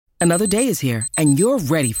Another day is here, and you're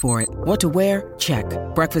ready for it. What to wear? Check.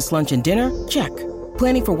 Breakfast, lunch, and dinner? Check.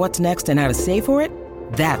 Planning for what's next and how to save for it?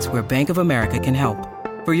 That's where Bank of America can help.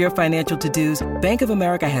 For your financial to-dos, Bank of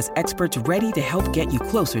America has experts ready to help get you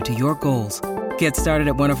closer to your goals. Get started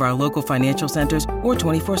at one of our local financial centers or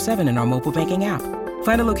 24/7 in our mobile banking app.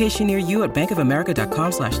 Find a location near you at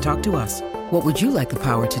bankofamerica.com/talktous. What would you like the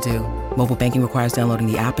power to do? Mobile banking requires downloading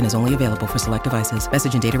the app and is only available for select devices.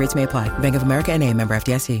 Message and data rates may apply. Bank of America N.A., member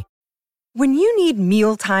FDIC. When you need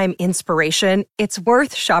mealtime inspiration, it's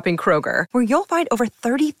worth shopping Kroger, where you'll find over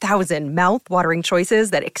 30,000 mouth-watering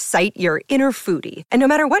choices that excite your inner foodie. And no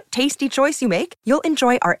matter what tasty choice you make, you'll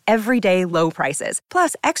enjoy our everyday low prices,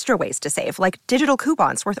 plus extra ways to save, like digital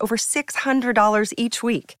coupons worth over $600 each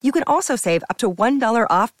week. You can also save up to $1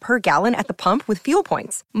 off per gallon at the pump with fuel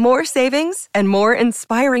points. More savings and more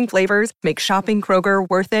inspiring flavors make shopping Kroger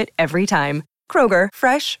worth it every time. Kroger,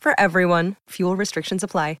 fresh for everyone. Fuel restrictions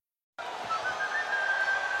apply.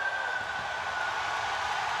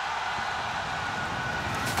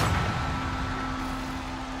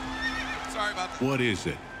 What is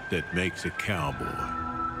it that makes a cowboy?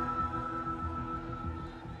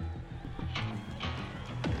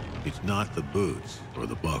 It's not the boots or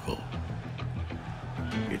the buckle.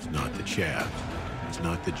 It's not the chaps. It's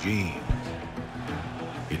not the jeans.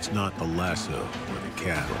 It's not the lasso or the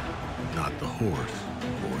cattle. Not the horse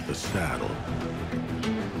or the saddle.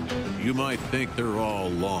 You might think they're all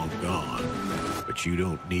long gone, but you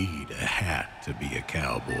don't need a hat to be a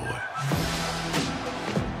cowboy.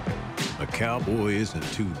 A cowboy isn't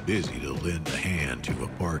too busy to lend a hand to a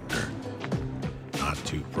partner. Not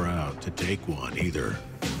too proud to take one either.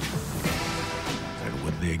 And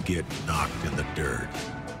when they get knocked in the dirt,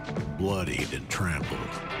 bloodied and trampled,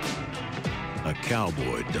 a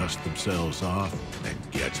cowboy dusts themselves off and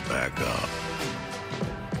gets back up.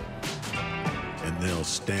 And they'll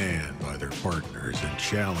stand by their partners and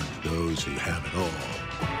challenge those who have it all.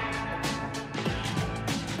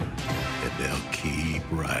 And they'll keep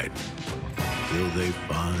riding till they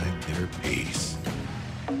find their peace.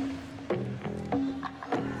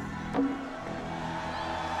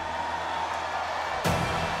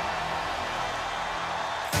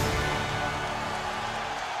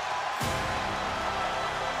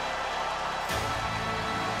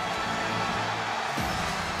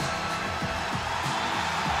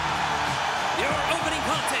 Your opening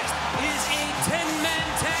contest is a 10-man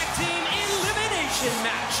tag team elimination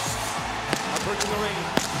match. Approaching the ring,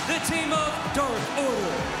 the team of Dark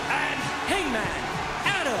Order and Hangman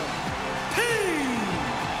Adam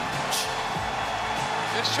Page.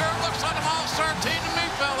 It sure looks like an all-star team to me,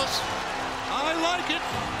 fellas. I like it.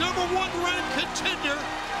 Number one ranked contender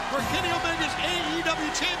for Kenny Omega's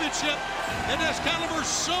AEW Championship. And Excalibur,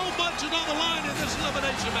 so much is on the line in this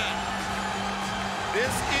elimination match.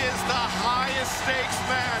 This is the highest stakes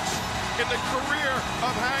match in the career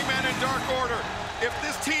of Hangman and Dark Order. If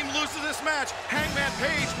this team loses this match, Hangman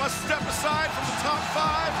Page must step aside from the top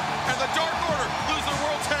five, and the Dark Order lose their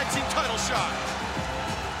World Tag Team title shot.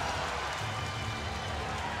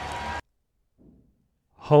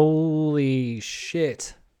 Holy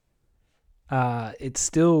shit. It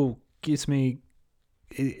still gives me...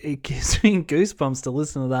 It gives me goosebumps to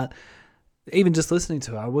listen to that. Even just listening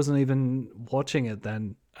to it. I wasn't even watching it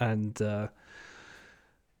then. And,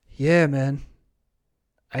 yeah, man.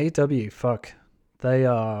 AEW, fuck. They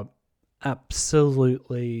are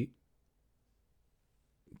absolutely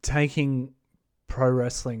taking pro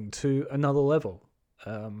wrestling to another level.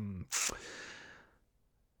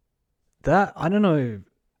 That, I don't know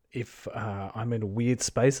if I'm in a weird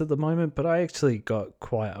space at the moment, but I actually got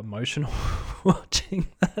quite emotional watching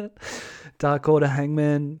that Dark Order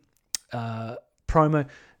Hangman promo.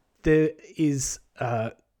 There is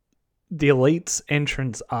the Elite's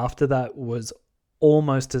entrance after that was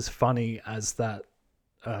almost as funny as that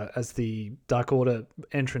as the Dark Order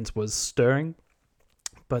entrance was stirring,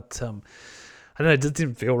 but I don't know, it just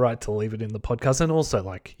didn't feel right to leave it in the podcast. And also,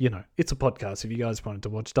 like, you know, it's a podcast. If you guys wanted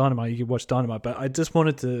to watch Dynamite, you could watch Dynamite, but I just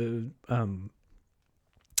wanted to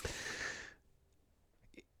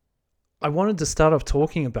I wanted to start off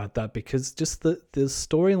talking about that because just the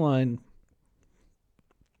storyline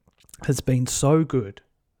has been so good,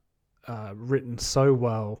 written so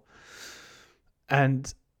well,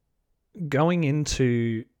 and going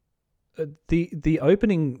into the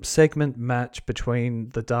opening segment match between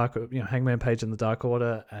the Hangman Page and the Dark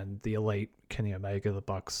Order and the Elite, Kenny Omega, the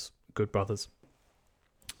Bucks, Good Brothers.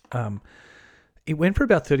 It went for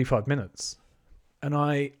about 35 minutes, and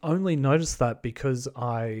I only noticed that because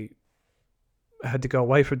I had to go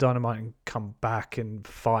away for Dynamite and come back, and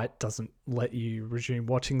Fight doesn't let you resume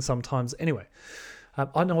watching sometimes. Anyway,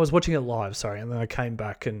 I know I was watching it live, sorry, and then I came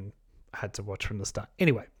back and had to watch from the start.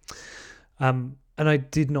 Anyway, and I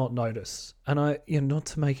did not notice, and I, not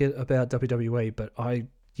to make it about WWE, but I,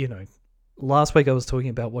 last week I was talking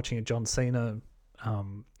about watching a John Cena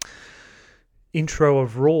intro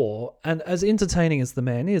of Raw, and as entertaining as the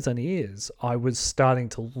man is, and he is, I was starting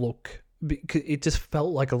to look, because it just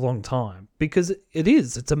felt like a long time, because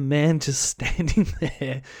it's a man just standing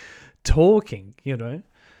there talking,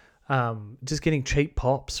 just getting cheap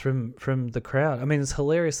pops from the crowd. I mean, it's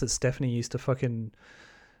hilarious that Stephanie used to fucking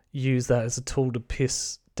use that as a tool to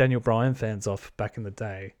piss Daniel Bryan fans off back in the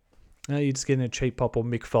day. You're just getting a cheap pop, or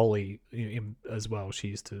Mick Foley as well. She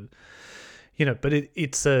used to, but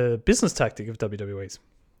it's a business tactic of WWE's.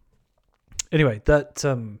 Anyway, that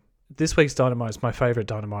this week's Dynamite is my favorite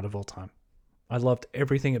Dynamite of all time. I loved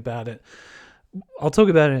everything about it. I'll talk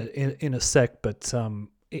about it in a sec, but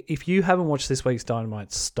if you haven't watched this week's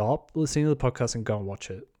Dynamite, stop listening to the podcast and go and watch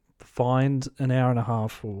it. Find an hour and a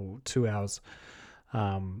half or 2 hours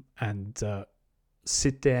and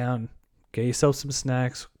sit down, get yourself some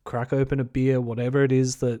snacks, crack open a beer, whatever it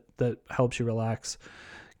is that helps you relax.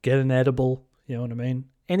 Get an edible, you know what I mean?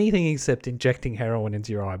 Anything except injecting heroin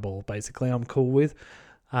into your eyeball, basically, I'm cool with.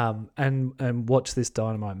 And watch this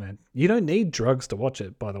Dynamite, man. You don't need drugs to watch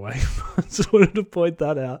it, by the way. I just wanted to point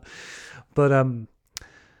that out. But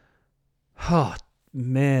oh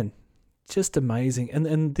man, just amazing.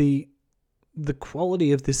 And the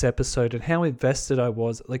quality of this episode and how invested I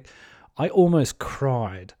was. Like, I almost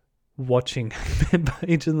cried watching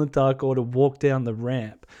Page in the Dark Order walk down the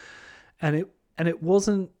ramp, and it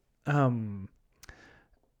wasn't.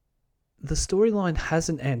 The storyline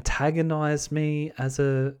hasn't antagonized me as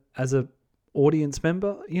a audience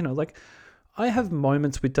member. Like, I have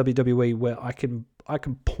moments with WWE where I can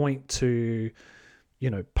point to,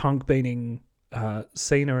 Punk beating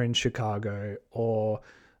Cena in Chicago, or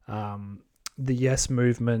the Yes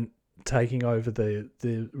Movement taking over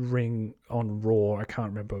the ring on Raw. I can't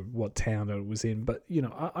remember what town it was in, but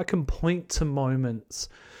I can point to moments.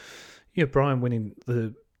 Bryan winning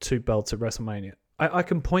the 2 belts at WrestleMania. I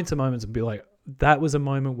can point to moments and be like, that was a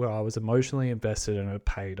moment where I was emotionally invested and it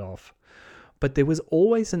paid off. But there was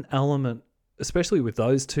always an element, especially with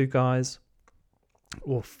those 2 guys,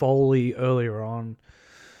 or Foley earlier on,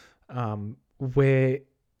 where,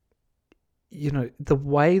 the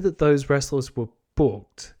way that those wrestlers were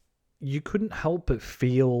booked, you couldn't help but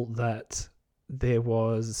feel that there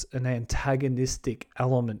was an antagonistic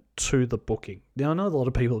element to the booking. Now, I know a lot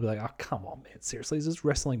of people will be like, oh, come on, man, seriously, is this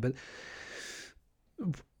wrestling? But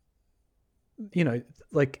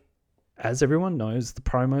like, as everyone knows, the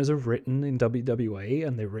promos are written in WWE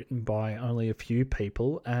and they're written by only a few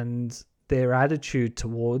people, and their attitude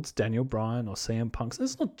towards Daniel Bryan or CM Punk, so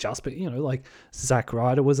it's not just, but like Zack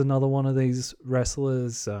Ryder was another one of these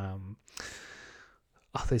wrestlers.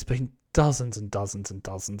 There's been dozens and dozens and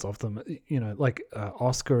dozens of them. Like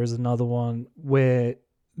Oscar is another one where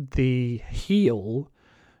the heel,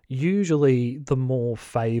 usually the more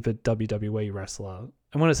favored WWE wrestler,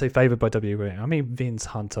 and when I say favored by WWE, I mean Vince,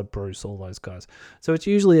 Hunter, Bruce, all those guys. So it's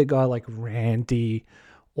usually a guy like Randy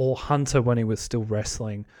or Hunter when he was still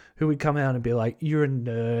wrestling, who would come out and be like, "You're a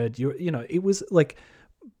nerd." It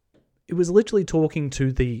was literally talking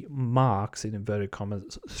to the marks, in inverted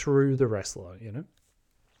commas, through the wrestler.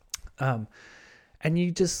 And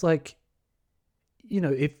you just like,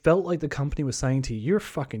 it felt like the company was saying to you, "You're a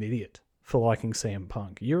fucking idiot for liking CM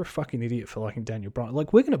Punk. You're a fucking idiot for liking Daniel Bryan.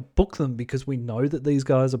 Like, we're going to book them because we know that these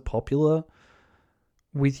guys are popular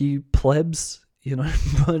with you plebs,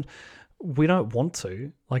 but we don't want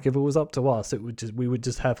to. Like, if it was up to us, we would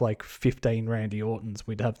just have like 15 Randy Ortons.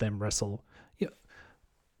 We'd have them wrestle.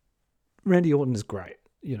 Randy Orton is great,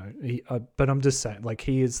 but I'm just saying, like,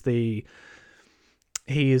 he is the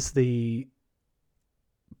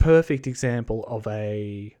perfect example of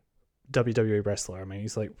a WWE wrestler. I mean,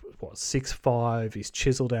 he's like, 6'5", he's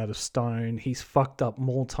chiseled out of stone, he's fucked up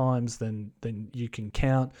more times than you can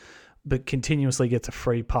count, but continuously gets a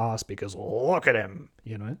free pass because look at him,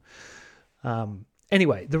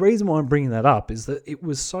 Anyway, the reason why I'm bringing that up is that it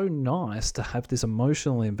was so nice to have this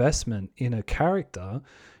emotional investment in a character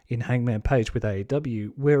in Hangman Page with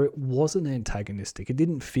AEW where it wasn't antagonistic. It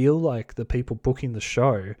didn't feel like the people booking the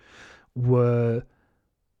show were,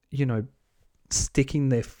 sticking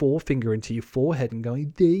their forefinger into your forehead and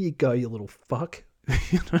going, "There you go, you little fuck."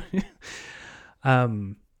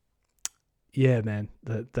 Yeah, man,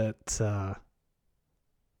 that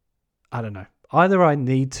I don't know. Either I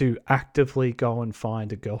need to actively go and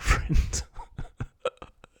find a girlfriend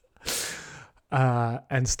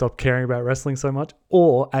and stop caring about wrestling so much,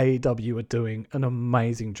 or AEW are doing an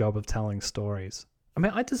amazing job of telling stories. I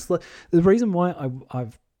mean, the reason why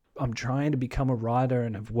I'm trying to become a writer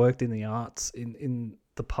and have worked in the arts in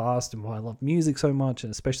the past, and why I love music so much,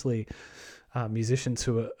 and especially musicians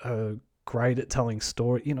who are great at telling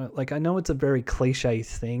story. You know, like, I know it's a very cliche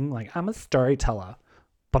thing. Like, I'm a storyteller,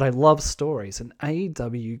 but I love stories, and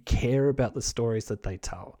AEW care about the stories that they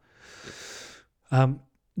tell.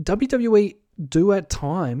 WWE do at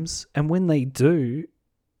times, and when they do,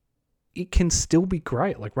 it can still be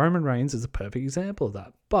great. Like, Roman Reigns is a perfect example of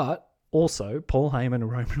that. But also, Paul Heyman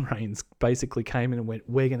and Roman Reigns basically came in and went,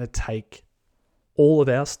 we're going to take all of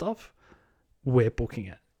our stuff, we're booking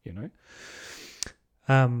it, you know?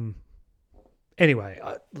 Anyway,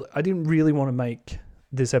 I didn't really want to make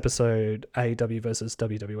this episode AEW versus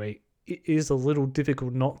WWE. It is a little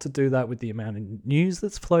difficult not to do that with the amount of news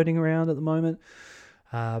that's floating around at the moment.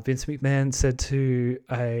 Vince McMahon said to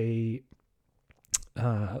a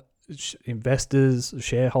investors,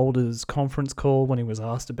 shareholders conference call when he was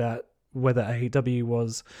asked about whether AEW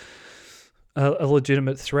was a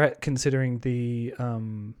legitimate threat, considering the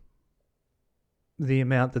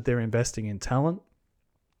amount that they're investing in talent.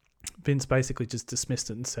 Vince basically just dismissed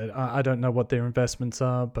it and said, I don't know what their investments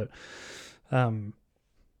are, but you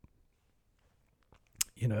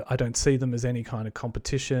know, I don't see them as any kind of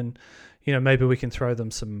competition. You know, maybe we can throw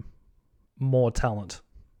them some more talent.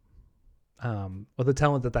 Or the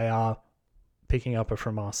talent that they are picking up are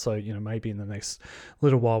from us. So, you know, maybe in the next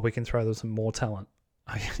little while we can throw them some more talent.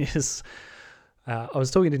 I guess I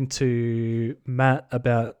was talking to Matt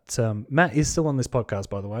about... Matt is still on this podcast,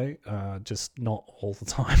 by the way, just not all the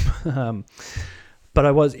time. But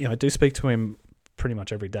I do speak to him pretty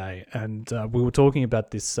much every day. And we were talking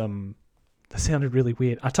about this... that sounded really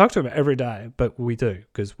weird. I talk to him every day, but we do,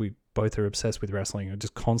 because we both are obsessed with wrestling and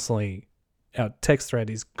just constantly... Our text thread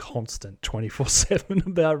is constant, 24/7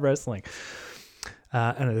 about wrestling,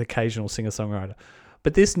 and an occasional singer-songwriter.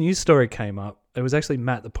 But this news story came up. It was actually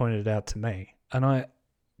Matt that pointed it out to me, and I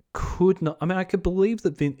could not... I mean, I could believe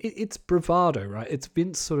that Vince... It's bravado, right? It's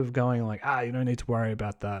Vince sort of going like, you don't need to worry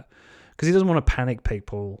about that, because he doesn't want to panic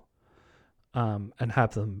people and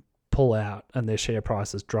have them pull out and their share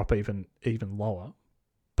prices drop even lower.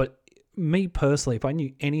 But me personally, if I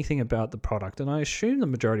knew anything about the product, and I assume the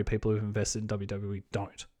majority of people who've invested in WWE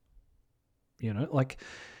don't, you know, like,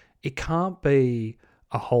 it can't be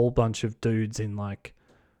a whole bunch of dudes in, like,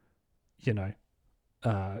 you know,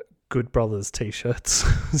 Good Brothers t-shirts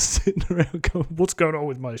sitting around going, what's going on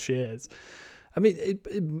with my shares? I mean,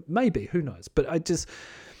 it may be, who knows? But I just,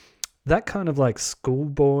 that kind of like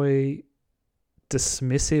schoolboy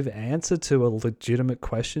dismissive answer to a legitimate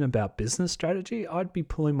question about business strategy, I'd be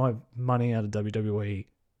pulling my money out of WWE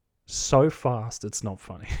so fast it's not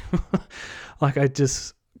funny. Like, I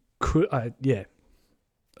just could... yeah.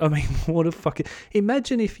 I mean, what a fucking...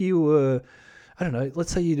 Imagine if you were... I don't know,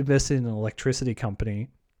 let's say you'd invested in an electricity company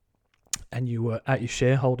and you were at your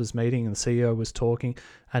shareholders meeting and the CEO was talking,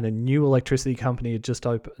 and a new electricity company had just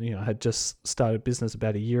had just started business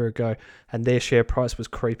about a year ago, and their share price was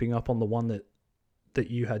creeping up on the one that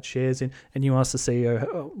you had shares in, and you asked the CEO,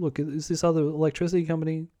 oh, look, is this other electricity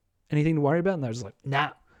company anything to worry about? And they're just like,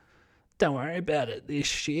 nah, don't worry about it, this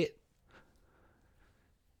shit.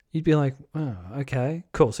 You'd be like, oh, okay,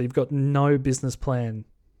 cool. So you've got no business plan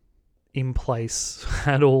in place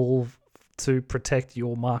at all to protect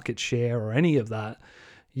your market share or any of that.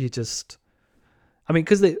 You just... I mean,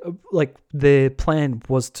 because their plan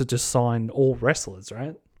was to just sign all wrestlers,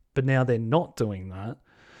 right? But now they're not doing that.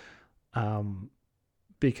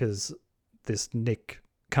 Because this Nick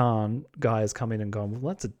Khan guy has come in and gone,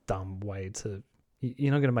 well, that's a dumb way to...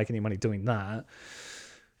 You're not going to make any money doing that.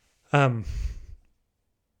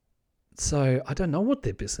 So I don't know what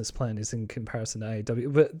their business plan is in comparison to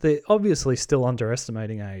AEW, but they're obviously still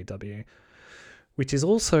underestimating AEW, which is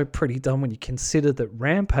also pretty dumb when you consider that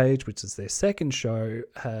Rampage, which is their second show,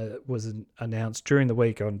 was announced during the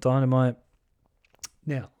week on Dynamite.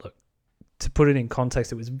 Now, look, to put it in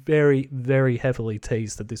context, it was very, very heavily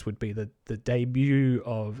teased that this would be the debut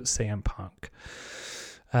of CM Punk.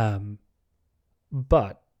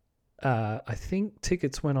 But I think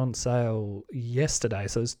tickets went on sale yesterday,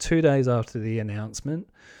 so it was 2 days after the announcement.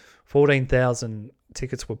 14,000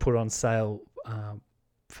 tickets were put on sale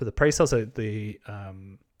for the pre-sale. So the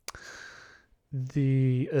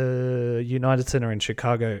United Center in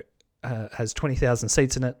Chicago has 20,000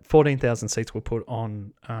 seats in it. 14,000 seats were put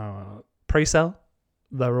on pre-sale.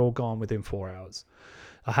 They were all gone within 4 hours.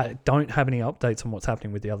 I don't have any updates on what's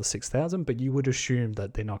happening with the other 6,000, but you would assume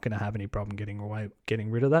that they're not going to have any problem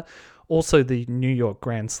getting rid of that. Also, the New York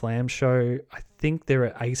Grand Slam show, I think they're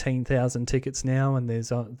at 18,000 tickets now, and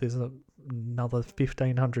there's another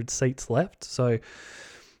 1,500 seats left. So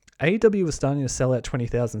AEW was starting to sell out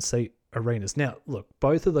 20,000 seat arenas. Now, look,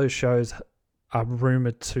 both of those shows are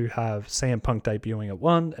rumored to have CM Punk debuting at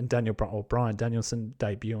one and Bryan Danielson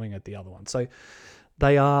debuting at the other one. So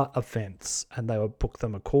they are events and they will book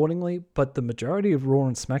them accordingly, but the majority of Raw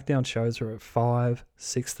and SmackDown shows are at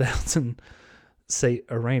 5,000-6,000 seat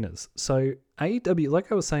arenas. So AEW,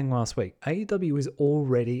 like I was saying last week, AEW is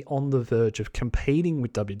already on the verge of competing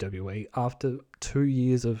with WWE after 2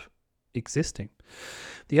 years of existing.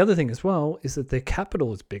 The other thing as well is that their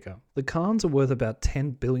capital is bigger. The Khans are worth about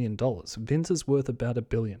 $10 billion. Vince is worth about $1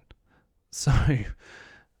 billion. So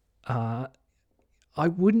I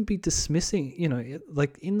wouldn't be dismissing,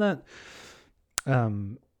 like in that,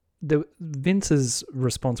 Vince's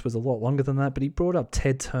response was a lot longer than that, but he brought up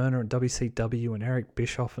Ted Turner and WCW and Eric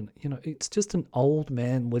Bischoff, and it's just an old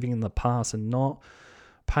man living in the past and not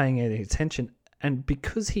paying any attention. And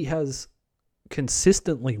because he has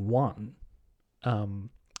consistently won,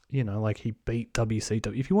 like he beat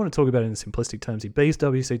WCW. If you want to talk about it in simplistic terms, he beats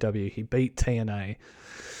WCW, he beat TNA,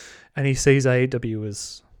 and he sees AEW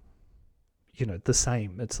as, the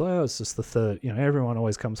same. It's like, it's just the third. Everyone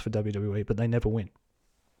always comes for WWE, but they never win.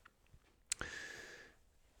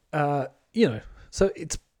 So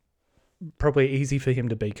it's probably easy for him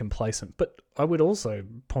to be complacent. But I would also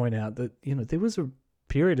point out that, there was a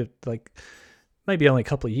period of maybe only a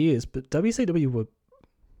couple of years, but WCW were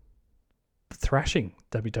thrashing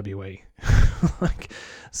WWE.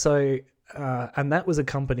 And that was a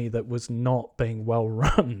company that was not being well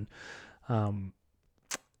run.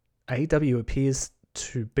 AEW appears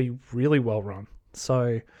to be really well run.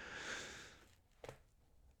 So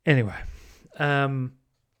anyway, I'll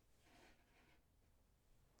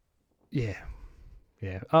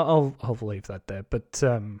leave that there. But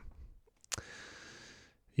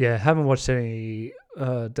haven't watched any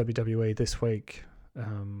WWE this week.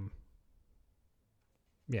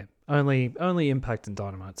 Only Impact and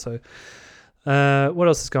Dynamite. So what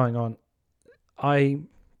else is going on? I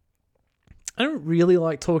don't really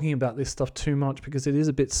like talking about this stuff too much because it is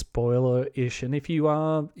a bit spoiler-ish. And if you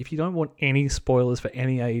don't want any spoilers for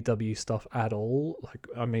any AEW stuff at all,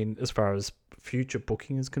 as far as future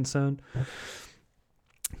booking is concerned,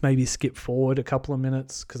 maybe skip forward a couple of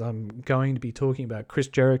minutes because I'm going to be talking about Chris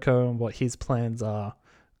Jericho and what his plans are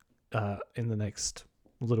in the next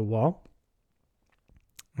little while.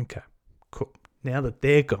 Okay, cool. Now that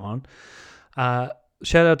they're gone,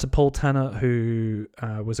 shout out to Paul Tanner, who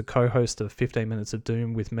was a co-host of 15 Minutes of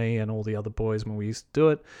Doom with me and all the other boys when we used to do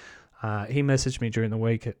it. He messaged me during the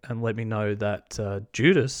week and let me know that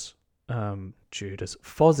Judas,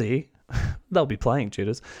 Fozzy, they'll be playing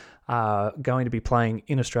Judas, going to be playing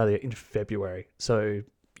in Australia in February. So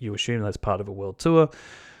you assume that's part of a world tour,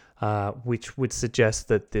 which would suggest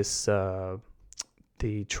that this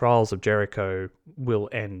the Trials of Jericho will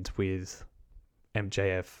end with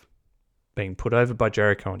MJF being put over by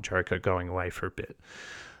Jericho and Jericho going away for a bit,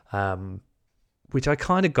 which I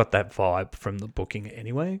kind of got that vibe from the booking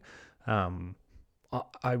anyway.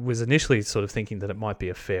 I was initially sort of thinking that it might be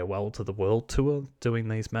a farewell to the world tour doing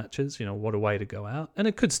these matches. What a way to go out. And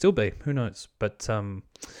it could still be. Who knows? But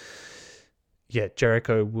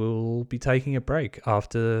Jericho will be taking a break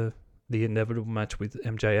after the inevitable match with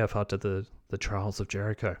MJF after the Trials of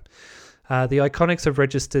Jericho. The IIconics have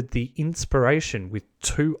registered the Inspiration with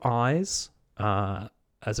 2 eyes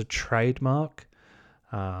as a trademark.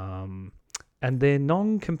 And their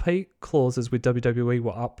non-compete clauses with WWE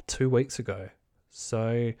were up 2 weeks ago.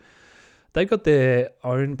 So they got their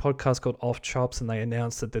own podcast called Off Chops, and they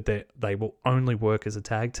announced that they will only work as a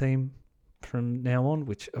tag team from now on,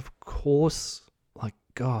 which of course,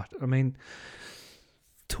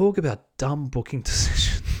 talk about dumb booking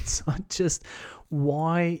decisions.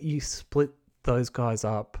 Why you split those guys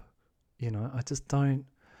up, I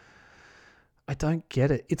don't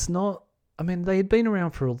get it. It's not, they had been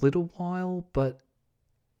around for a little while, but,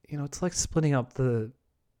 it's like splitting up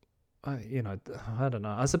I don't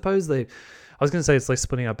know. I suppose I was going to say it's like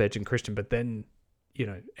splitting up Edge and Christian, but then,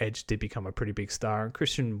 Edge did become a pretty big star, and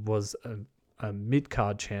Christian was a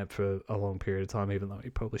mid-card champ for a long period of time, even though he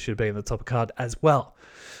probably should be in the top of card as well.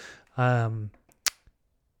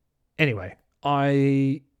 Anyway,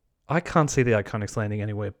 I can't see the IIconics landing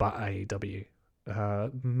anywhere but AEW.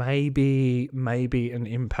 Maybe an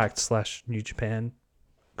Impact / New Japan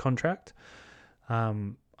contract.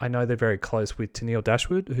 I know they're very close with Tennille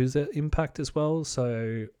Dashwood, who's at Impact as well.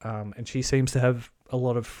 So, and she seems to have a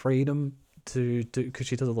lot of freedom to do because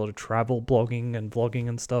she does a lot of travel blogging and vlogging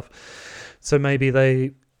and stuff. So maybe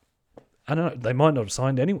they I don't know, they might not have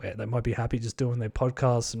signed anywhere. They might be happy just doing their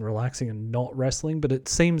podcasts and relaxing and not wrestling, but it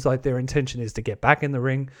seems like their intention is to get back in the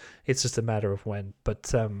ring. It's just a matter of when.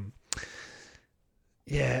 But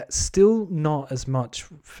yeah, still not as much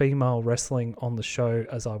female wrestling on the show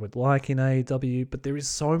as I would like in AEW, but there is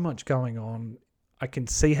so much going on. I can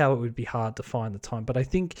see how it would be hard to find the time, but I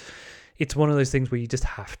think it's one of those things where you just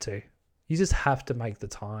have to. You just have to make the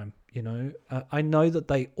time, you know. I know that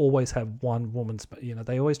they always have one women's, you know,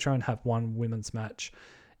 they always try and have one women's match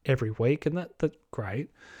every week, and that's great.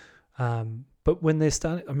 But when they're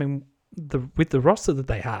starting, I mean, with the roster that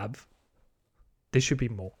they have, there should be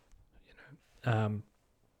more, you know.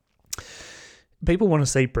 People want to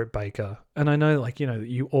see Britt Baker, and I know, like, you know,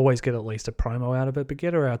 you always get at least a promo out of it, but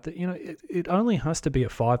get her out there. You know, it only has to be a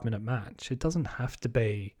 5-minute match. It doesn't have to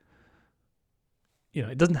be, you know,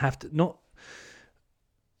 it doesn't have to, not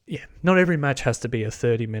every match has to be a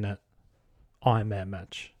 30-minute Iron Man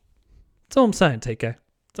match. That's all I'm saying, TK.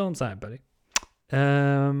 That's all I'm saying, buddy.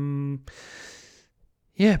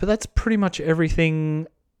 Yeah, but that's pretty much everything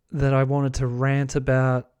that I wanted to rant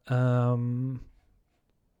about.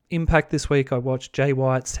 Impact this week, I watched Jay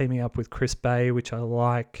White's teaming up with Chris Bay, which I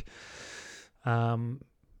like.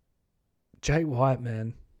 Jay White,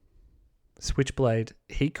 man, Switchblade,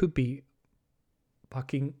 he could be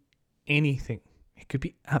fucking anything. It could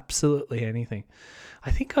be absolutely anything.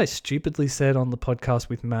 I think I stupidly said on the podcast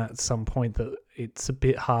with Matt at some point that it's a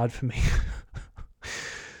bit hard for me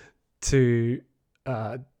to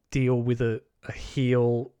deal with a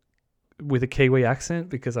heel with a Kiwi accent,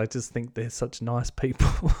 because I just think they're such nice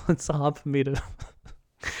people. It's hard for me to...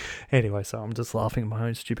 Anyway, so I'm just laughing at my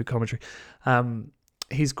own stupid commentary.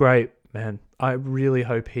 He's great, man. I really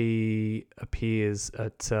hope he appears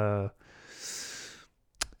at...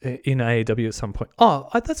 in AEW at some point.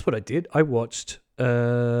 That's what I did. I watched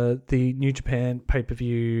the New Japan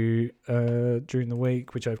pay-per-view during the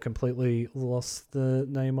week, which I've completely lost the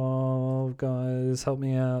name of. Guys, help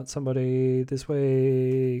me out. Somebody this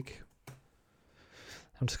week.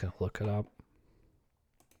 I'm just going to look it up.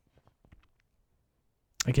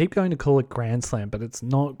 I keep going to call it Grand Slam, but it's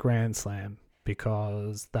not Grand Slam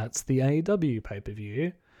because that's the AEW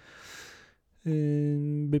pay-per-view.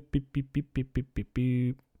 Beep, beep, beep, beep, beep, beep, beep,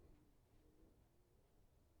 beep.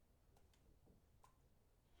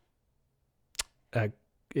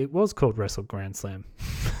 It was called Wrestle Grand Slam.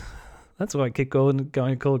 That's why I keep going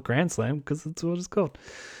to call it Grand Slam, because that's what it's called.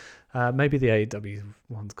 Maybe the AEW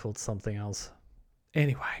one's called something else.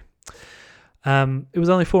 Anyway, it was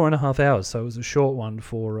only 4.5 hours, so it was a short one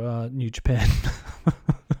for New Japan.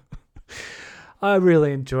 I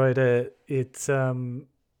really enjoyed it. It's shout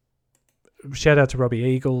out to Robbie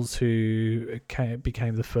Eagles, who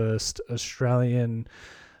became the first Australian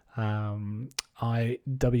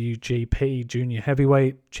IWGP Junior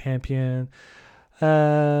Heavyweight Champion.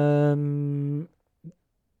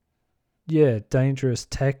 Dangerous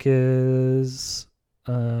Techers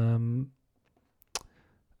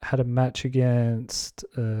had a match against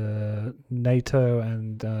Nato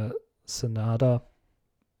and Sonata,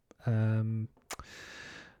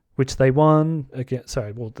 which they won against.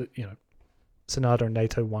 Sonata and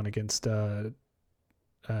Nato won against Dangerous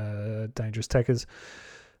Techers.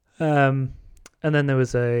 And then there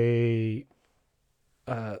was a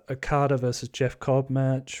Carter versus Jeff Cobb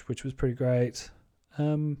match, which was pretty great.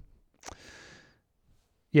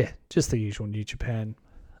 Just the usual New Japan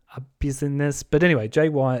business. But anyway, Jay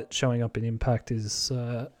White showing up in Impact is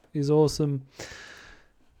awesome.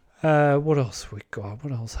 What else we got?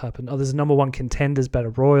 What else happened? There's a number one contenders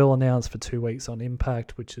battle royal announced for 2 weeks on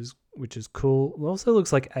Impact, which is cool. It also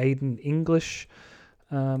looks like Aiden English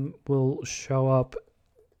will show up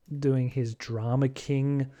doing his Drama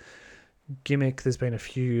King gimmick. There's been a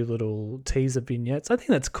few little teaser vignettes. I think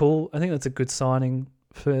that's cool. I think that's a good signing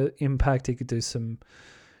for Impact. He could do some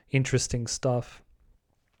interesting stuff.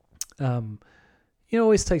 It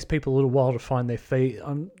always takes people a little while to find their feet.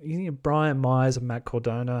 Brian Myers and Matt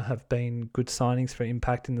Cardona have been good signings for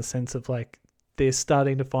Impact in the sense of, like, they're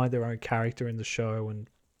starting to find their own character in the show, and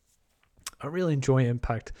I really enjoy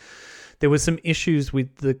Impact. There was some issues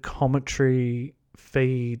with the commentary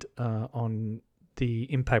feed on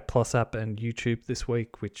the Impact Plus app and YouTube this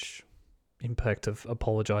week, which Impact have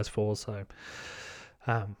apologized for, so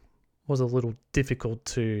was a little difficult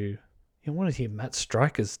to... I want to hear Matt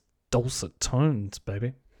Stryker's dulcet tones,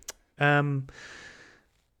 baby.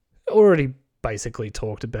 Already basically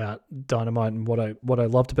talked about Dynamite and what I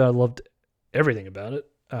loved about it. I loved everything about it.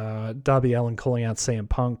 Darby Allin calling out CM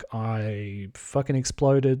Punk. I fucking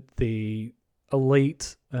exploded. The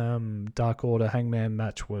Elite Dark Order Hangman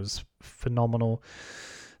match was phenomenal.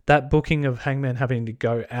 that booking of Hangman having to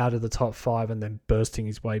go out of the top 5 and then bursting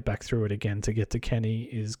his way back through it again to get to Kenny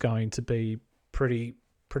is going to be pretty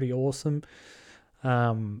awesome.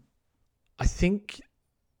 I think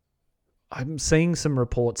I'm seeing some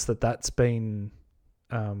reports that that's been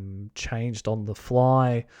changed on the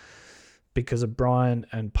fly because of Bryan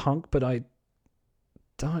and Punk, but I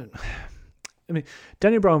mean,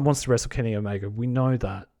 Daniel Bryan wants to wrestle Kenny Omega. We know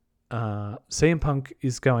that. CM Punk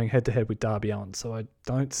is going head to head with Darby Allin, so I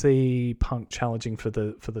don't see Punk challenging for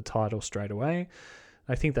the title straight away.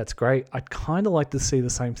 I think that's great. I'd kind of like to see the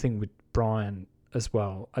same thing with Bryan as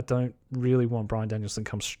well. I don't really want Bryan Danielson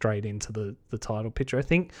come straight into the title picture. I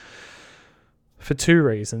think for 2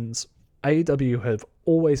 reasons. AEW have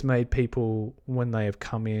always made people, when they have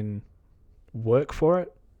come in, work for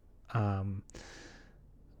it. I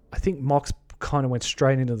think Mox kind of went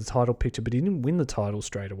straight into the title picture, but he didn't win the title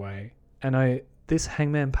straight away. And this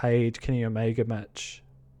Hangman Page Kenny Omega match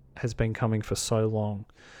has been coming for so long.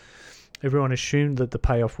 Everyone assumed that the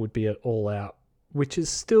payoff would be at All Out, which is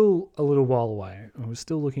still a little while away. We're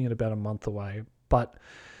still looking at about a month away. But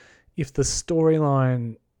if the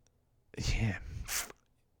storyline,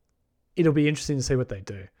 it'll be interesting to see what they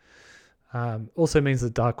do. Also means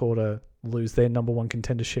the Dark Order lose their number 1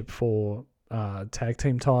 contendership for tag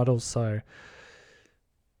team titles, so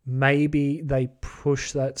maybe they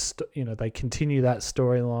push that, they continue that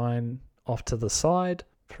storyline off to the side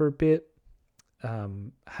for a bit.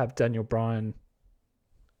 Have Daniel Bryan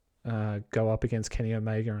go up against Kenny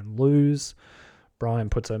Omega and lose. Bryan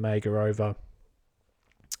puts Omega over.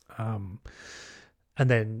 And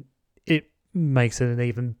then it makes it an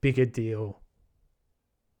even bigger deal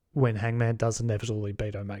when Hangman does inevitably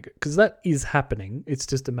beat Omega, because that is happening. It's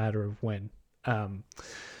just a matter of when. And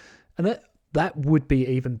that would be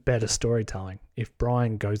even better storytelling if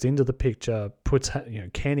Bryan goes into the picture, puts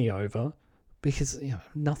Kenny over, because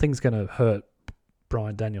nothing's going to hurt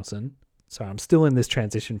Bryan Danielson. So I'm still in this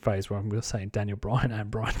transition phase where I'm saying Daniel Bryan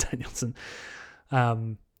and Bryan Danielson.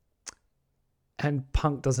 And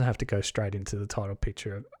Punk doesn't have to go straight into the title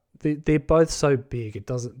picture. They're both so big.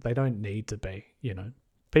 They don't need to be.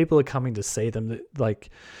 People are coming to see them.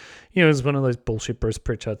 It's one of those bullshit Bruce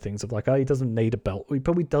Pritchard things of he doesn't need a belt. He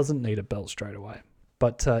probably doesn't need a belt straight away.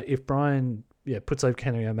 But if Bryan puts over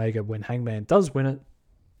Kenny Omega when Hangman does win it,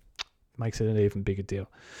 makes it an even bigger deal.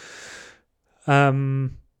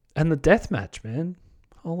 And the death match, man.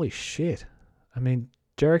 Holy shit. I mean,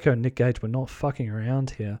 Jericho and Nick Gage were not fucking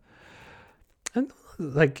around here. And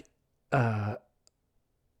I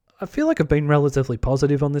feel like I've been relatively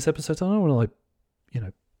positive on this episode, so I don't want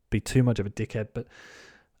to be too much of a dickhead, but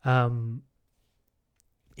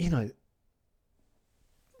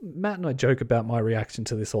Matt and I joke about my reaction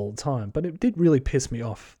to this all the time, but it did really piss me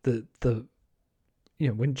off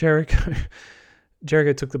when Jericho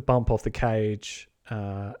took the bump off the cage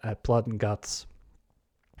at Blood and Guts,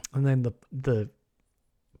 and then the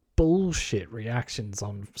bullshit reactions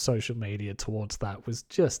on social media towards that was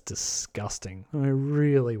just disgusting. It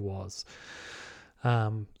really was.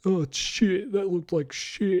 Oh shit, that looked like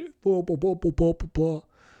shit. Blah blah blah blah blah blah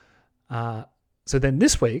blah. So then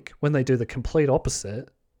this week, when they do the complete opposite,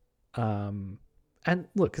 and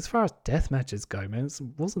look, as far as death matches go, man, it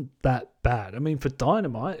wasn't that bad. I mean, for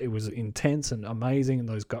Dynamite, it was intense and amazing, and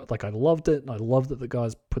those guys, I loved it, and I loved that the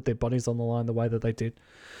guys put their bodies on the line the way that they did.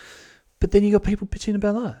 But then you got people bitching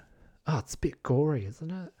about that. Oh, it's a bit gory,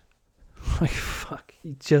 isn't it? Fuck,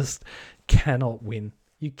 you just cannot win.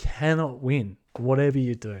 You cannot win, whatever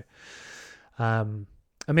you do.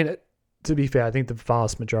 To be fair, I think the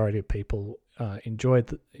vast majority of people enjoyed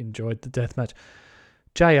the death match.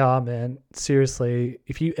 JR, man, seriously,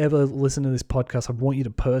 if you ever listen to this podcast, I want you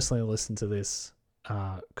to personally listen to this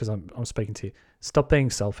because I'm speaking to you. Stop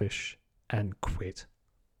being selfish and quit.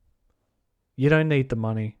 You don't need the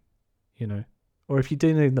money, or if you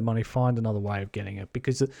do need the money, find another way of getting it,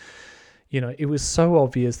 because it was so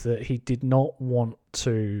obvious that he did not want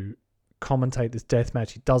to commentate this death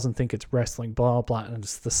match. He doesn't think it's wrestling, blah, blah. And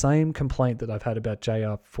it's the same complaint that I've had about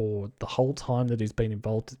JR for the whole time that he's been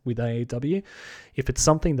involved with AEW. If it's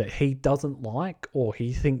something that he doesn't like or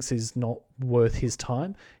he thinks is not worth his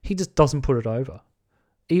time, he just doesn't put it over.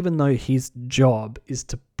 Even though his job is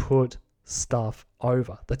to put stuff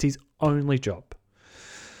over. That's his only job.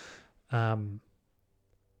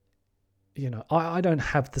 I don't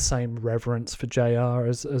have the same reverence for JR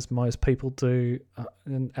as most people do.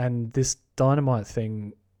 And this Dynamite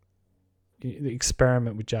thing, the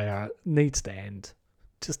experiment with JR needs to end.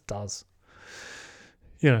 It just does.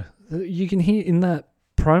 You can hear in that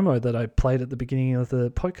promo that I played at the beginning of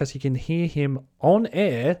the podcast, you can hear him on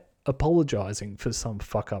air apologizing for some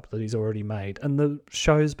fuck up that he's already made. And the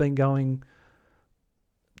show's been going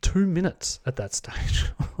 2 minutes at that stage.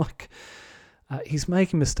 He's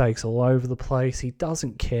making mistakes all over the place. He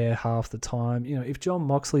doesn't care half the time. If Jon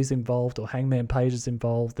Moxley's involved or Hangman Page is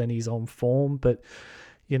involved, then he's on form. But,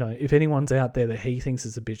 if anyone's out there that he thinks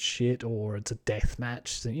is a bit shit or it's a death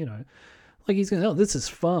match, then, he's going, oh, this is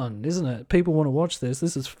fun, isn't it? People want to watch this.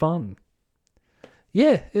 This is fun.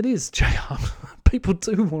 Yeah, it is, JR. People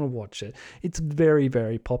do want to watch it. It's very,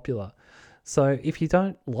 very popular. So if you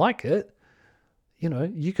don't like it,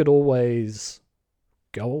 you could always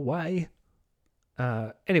go away.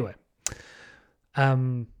 Anyway, I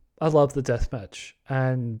love the deathmatch.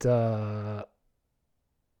 And,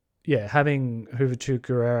 having Juventud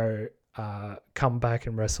Guerrero come back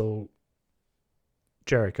and wrestle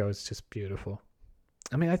Jericho is just beautiful.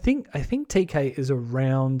 I mean, I think TK is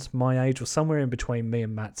around my age or somewhere in between me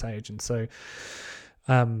and Matt's age. And so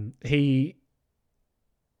he,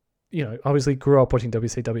 obviously grew up watching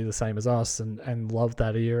WCW the same as us and loved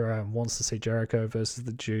that era and wants to see Jericho versus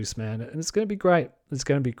the Juice, man. And it's going to be great. It's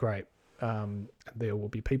going to be great. There will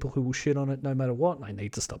be people who will shit on it no matter what. And I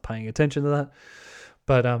need to stop paying attention to that.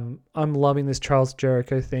 But I'm loving this Charles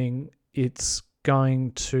Jericho thing. It's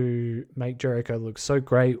going to make Jericho look so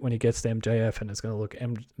great when he gets to MJF, and it's going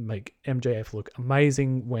to make MJF look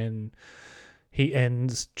amazing when he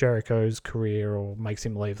ends Jericho's career or makes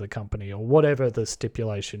him leave the company or whatever the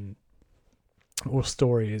stipulation or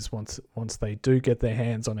story is once they do get their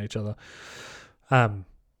hands on each other.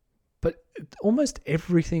 But almost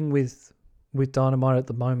everything with Dynamite at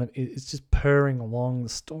the moment is just purring along. The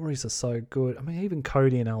stories are so good. I mean, even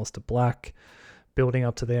Cody and Aleister Black building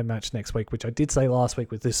up to their match next week, which I did say last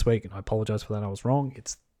week was this week, and I apologize for that. I was wrong.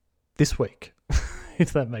 It's this week,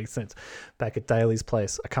 if that makes sense. Back at Daly's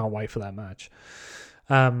place. I can't wait for that match.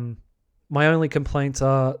 My only complaints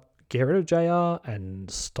are get rid of JR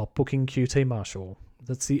and stop booking QT Marshall.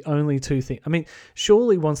 That's the only two things. I mean,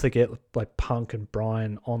 surely once they get like Punk and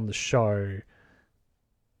Bryan on the show,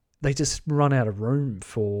 they just run out of room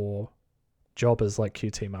for jobbers like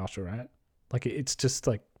QT Marshall, right? Like, it's just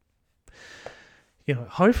like,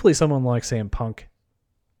 hopefully someone like CM Punk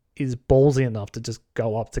is ballsy enough to just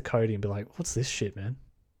go up to Cody and be like, what's this shit, man?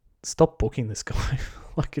 Stop booking this guy.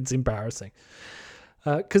 Like, it's embarrassing.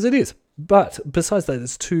 Because it is. But besides that,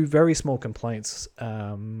 there's two very small complaints.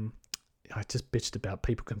 I just bitched about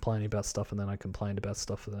people complaining about stuff, and then I complained about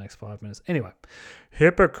stuff for the next 5 minutes. Anyway,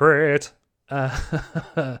 hypocrite. Anyway,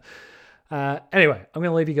 I'm going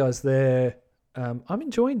to leave you guys there. I'm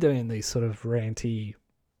enjoying doing these sort of ranty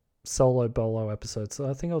solo bolo episodes, so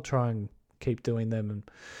I think I'll try and keep doing them, and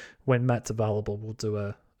when Matt's available we'll do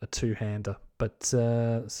a two-hander, but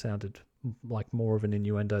sounded like more of an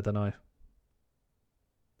innuendo than I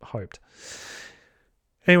hoped.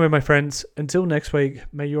 Anyway, my friends, until next week,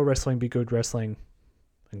 may your wrestling be good wrestling,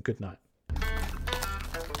 and good night.